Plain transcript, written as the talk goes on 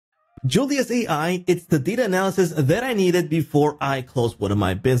Julius AI, it's the data analysis that I needed before I closed one of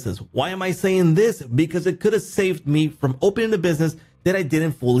my business. Why am I saying this? Because it could have saved me from opening a business that I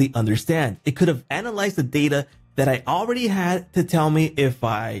didn't fully understand. It could have analyzed the data that I already had to tell me if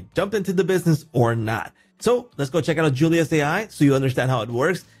I jumped into the business or not. So let's go check out Julius AI so you understand how it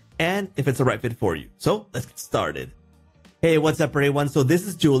works and if it's the right fit for you. So let's get started. Hey, what's up everyone? So this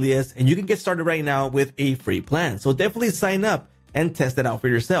is Julius and you can get started right now with a free plan. So definitely sign up and test it out for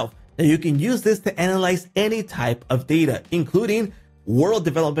yourself. Now you can use this to analyze any type of data, including world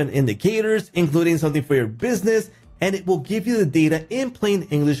development indicators, including something for your business, and it will give you the data in plain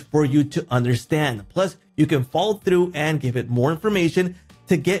English for you to understand. Plus, you can follow through and give it more information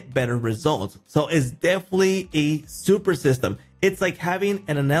to get better results. So it's definitely a super system. It's like having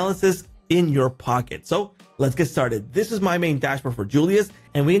an analysis in your pocket. So let's get started. This is my main dashboard for Julius,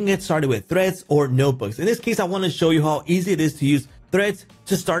 and we can get started with threads or notebooks. In this case, I want to show you how easy it is to use threads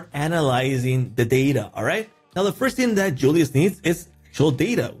to start analyzing the data. All right. Now, the first thing that Julius needs is actual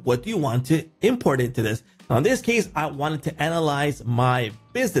data. What do you want to import into this? Now, in this case, I wanted to analyze my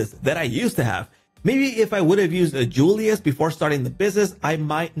business that I used to have. Maybe if I would have used a Julius before starting the business, I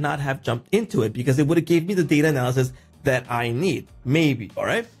might not have jumped into it because it would have gave me the data analysis that I need. Maybe. All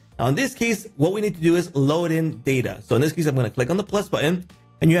right. Now, in this case, what we need to do is load in data. So in this case, I'm going to click on the plus button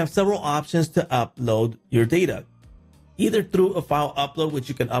and you have several options to upload your data. Either through a file upload, which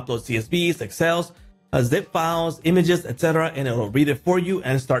you can upload CSVs, Excels, zip files, images, etc., and it'll read it for you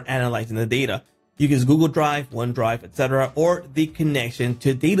and start analyzing the data. You can use Google Drive, OneDrive, etc., or the connection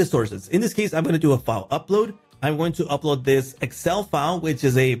to data sources. In this case, I'm going to do a file upload. I'm going to upload this Excel file, which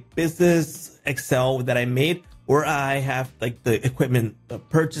is a business Excel that I made where I have like the equipment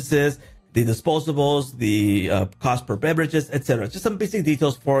purchases, the disposables, the cost per beverages, etc. Just some basic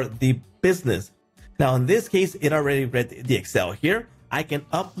details for the business. Now, in this case, it already read the Excel here. I can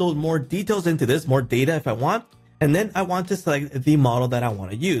upload more details into this, more data if I want. And then I want to select the model that I want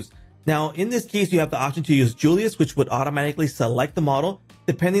to use. Now, in this case, you have the option to use Julius, which would automatically select the model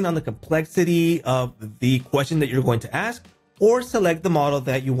depending on the complexity of the question that you're going to ask, or select the model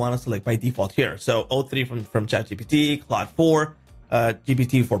that you want to select by default here. So O3 from ChatGPT, Claude 4,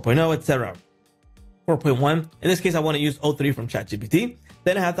 GPT 4.0, etc. 4.1. In this case, I want to use O3 from ChatGPT.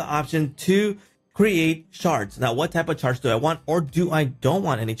 Then I have the option to create charts. Now, what type of charts do I want, or do I don't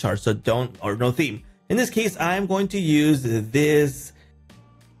want any charts? So no theme. In this case, I'm going to use this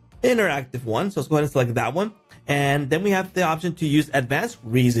interactive one. So let's go ahead and select that one. And then we have the option to use advanced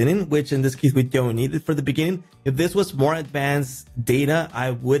reasoning, which in this case, we don't need it for the beginning. If this was more advanced data,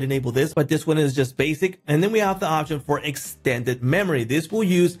 I would enable this, but this one is just basic. And then we have the option for extended memory. This will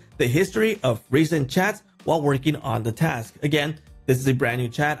use the history of recent chats while working on the task. Again, this is a brand new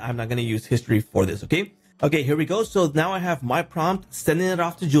chat. I'm not going to use history for this. Okay. Okay, here we go. So now I have my prompt, sending it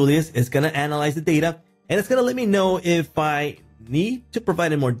off to Julius. It's going to analyze the data and it's going to let me know if I need to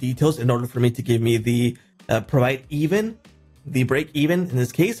provide in more details in order for me to give me the break even in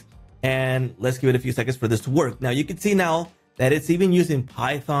this case. And let's give it a few seconds for this to work. Now you can see now that it's even using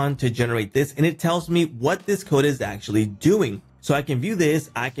Python to generate this, and it tells me what this code is actually doing. So I can view this.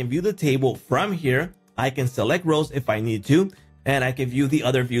 I can view the table from here. I can select rows if I need to. And I can view the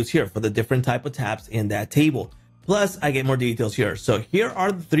other views here for the different type of tabs in that table. Plus, I get more details here. So here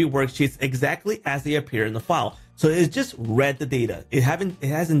are the three worksheets exactly as they appear in the file. So it's just read the data. It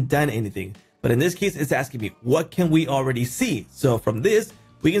hasn't done anything. But in this case, it's asking me, what can we already see? So from this,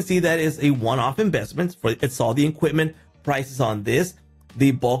 we can see that is a one-off investment. It's all the equipment prices on this, the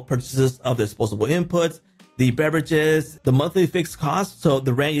bulk purchases of disposable inputs, the beverages, the monthly fixed costs. So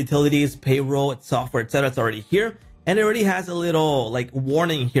the rent, utilities, payroll, software, etc. It's already here. And it already has a little like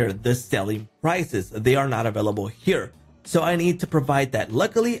warning here, the selling prices, they are not available here. So I need to provide that.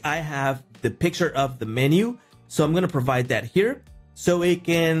 Luckily, I have the picture of the menu. So I'm going to provide that here so it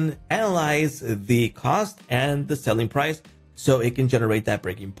can analyze the cost and the selling price so it can generate that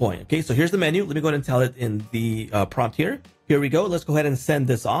breaking point. Okay, so here's the menu. Let me go ahead and tell it in the prompt here. Here we go. Let's go ahead and send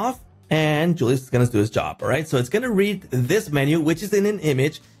this off and Julius is going to do his job. All right, so it's going to read this menu, which is in an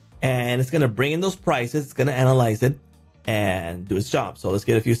image. And it's going to bring in those prices. It's going to analyze it and do its job. So let's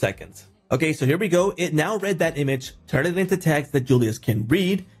get a few seconds. Okay, so here we go. It now read that image, turned it into text that Julius can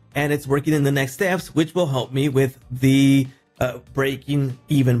read, and it's working in the next steps, which will help me with the breaking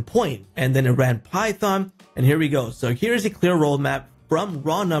even point. And then it ran Python, and here we go. So here's a clear roadmap from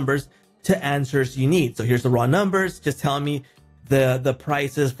raw numbers to answers you need. So here's the raw numbers, just telling me the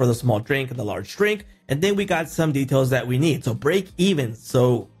prices for the small drink and the large drink. And then we got some details that we need. So break even.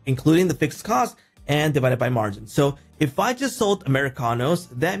 So including the fixed cost and divided by margin. So if I just sold Americanos,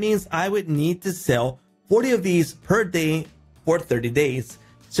 that means I would need to sell 40 of these per day for 30 days.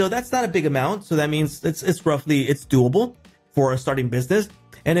 So that's not a big amount. So that means it's roughly, it's doable for a starting business.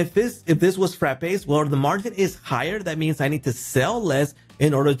 And if this was frappes, well, the margin is higher. That means I need to sell less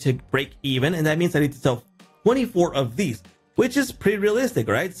in order to break even. And that means I need to sell 24 of these, which is pretty realistic,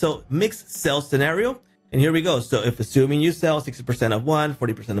 right? So mixed sales scenario. And here we go. So if assuming you sell 60% of one,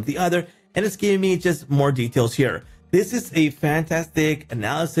 40% of the other, and it's giving me just more details here. This is a fantastic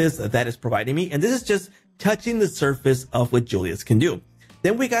analysis that is providing me. And this is just touching the surface of what Julius can do.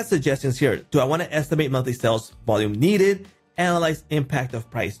 Then we got suggestions here. Do I want to estimate monthly sales volume needed? Analyze impact of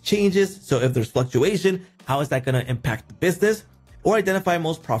price changes. So if there's fluctuation, how is that going to impact the business? Or identify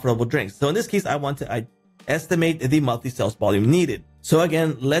most profitable drinks. So in this case, I want to estimate the monthly sales volume needed. So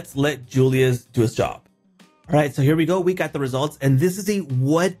again, let's let Julius do his job. All right, so here we go. We got the results, and this is a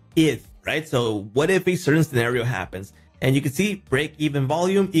what if, right? So what if a certain scenario happens? And you can see break even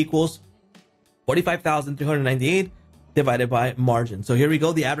volume equals 45,398 divided by margin. So here we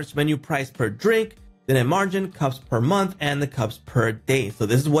go. The average menu price per drink, then a margin, cups per month, and the cups per day. So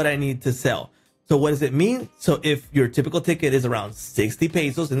this is what I need to sell. So what does it mean? So if your typical ticket is around 60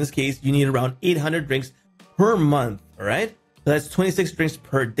 pesos, in this case, you need around 800 drinks per month, all right? So that's 26 drinks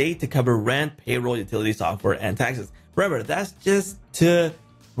per day to cover rent, payroll, utility, software, and taxes. Remember, that's just to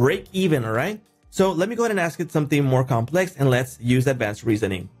break even, all right? So let me go ahead and ask it something more complex, and let's use advanced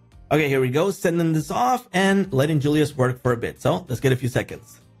reasoning. Okay, here we go. Sending this off and letting Julius work for a bit. So let's get a few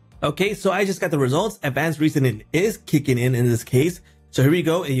seconds. Okay, so I just got the results. Advanced reasoning is kicking in this case. So here we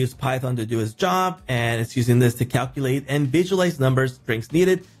go. It used Python to do its job, and it's using this to calculate and visualize numbers, drinks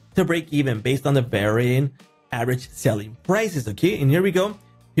needed to break even based on the varying average selling prices. Okay, and here we go.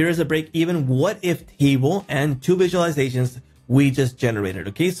 Here is a break even what if table and two visualizations we just generated.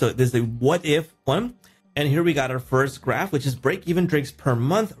 Okay, so this is a what if one, and here we got our first graph, which is break even drinks per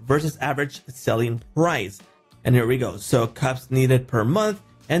month versus average selling price. And here we go. So cups needed per month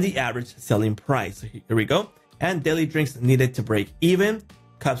and the average selling price. So here we go. And daily drinks needed to break even,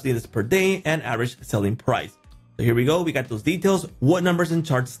 cups needed per day, and average selling price. So here we go. We got those details. What numbers and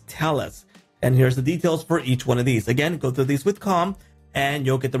charts tell us? And here's the details for each one of these. Again, go through these with calm and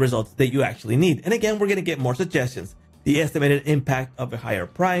you'll get the results that you actually need. And again, we're going to get more suggestions. The estimated impact of a higher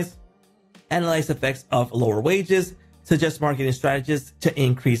price, analyze effects of lower wages, suggest marketing strategies to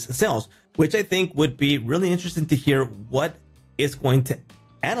increase sales, which I think would be really interesting to hear what is going to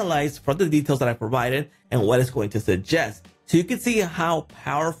analyze from the details that I provided and what it's going to suggest. So you can see how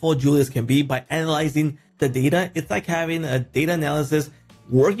powerful Julius can be by analyzing the data. It's like having a data analysis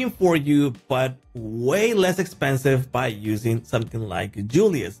working for you, but way less expensive by using something like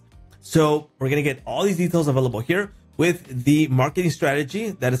Julius. So we're going to get all these details available here with the marketing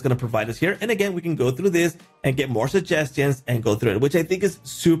strategy that is going to provide us here. And again, we can go through this and get more suggestions and go through it, which I think is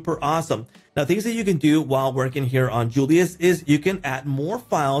super awesome. Now, things that you can do while working here on Julius is you can add more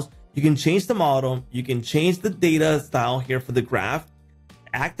files. You can change the model. You can change the data style here for the graph,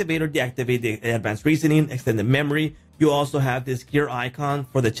 activate or deactivate the advanced reasoning, extend the memory. You also have this gear icon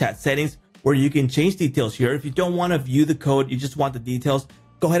for the chat settings where you can change details here. If you don't want to view the code, you just want the details,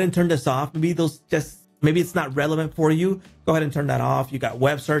 go ahead and turn this off. Maybe it's not relevant for you. Go ahead and turn that off. You got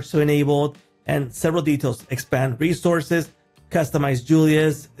web search so enabled and several details, expand resources, customize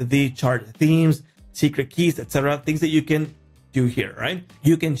Julius, the chart themes, secret keys, etc. Things that you can do here, right?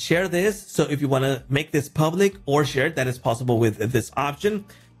 You can share this. So if you want to make this public or share it, that is possible with this option.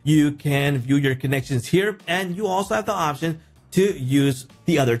 You can view your connections here, and you also have the option to use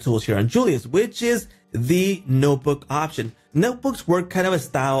the other tools here on Julius, which is the notebook option. Notebooks work kind of a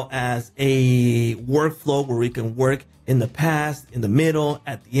style as a workflow where we can work in the past, in the middle,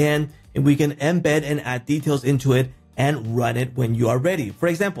 at the end, and we can embed and add details into it and run it when you are ready. For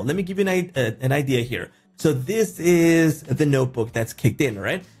example, let me give you an idea here. So this is the notebook that's kicked in,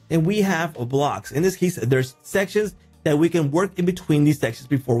 right? And we have blocks. In this case, there's sections that we can work in between these sections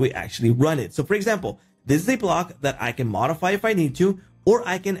before we actually run it. So for example, this is a block that I can modify if I need to, or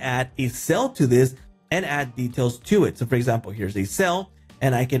I can add a cell to this and add details to it. So for example, here's a cell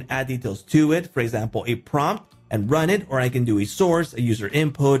and I can add details to it. For example, a prompt and run it, or I can do a source, a user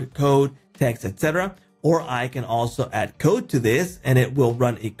input, code, text, etc. Or I can also add code to this and it will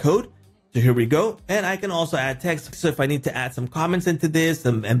run a code. So here we go. And I can also add text. So if I need to add some comments into this,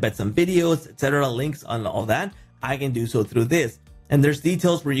 embed some videos, etc., links on all that, I can do so through this. And there's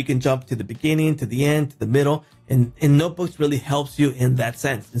details where you can jump to the beginning, to the end, to the middle. And Notebooks really helps you in that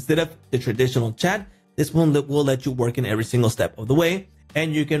sense. Instead of the traditional chat, this one will let you work in every single step of the way,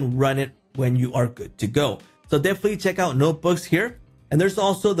 and you can run it when you are good to go. So definitely check out Notebooks here. And there's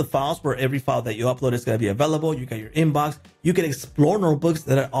also the files where every file that you upload is going to be available. You got your inbox. You can explore notebooks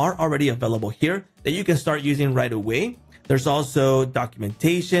that are already available here that you can start using right away. There's also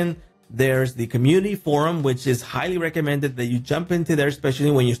documentation. There's the community forum, which is highly recommended that you jump into there,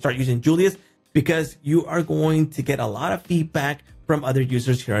 especially when you start using Julius, because you are going to get a lot of feedback from other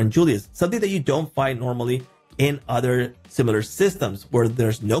users here on Julius, something that you don't find normally in other similar systems where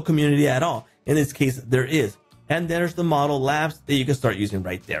there's no community at all. In this case, there is. And there's the model labs that you can start using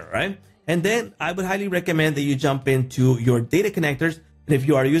right there, right? And then I would highly recommend that you jump into your data connectors. And if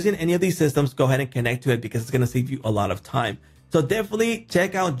you are using any of these systems, go ahead and connect to it because it's going to save you a lot of time. So definitely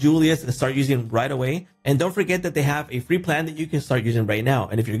check out Julius and start using right away. And don't forget that they have a free plan that you can start using right now.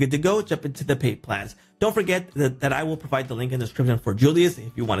 And if you're good to go, jump into the paid plans. Don't forget that I will provide the link in the description for Julius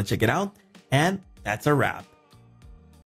if you want to check it out. And that's a wrap.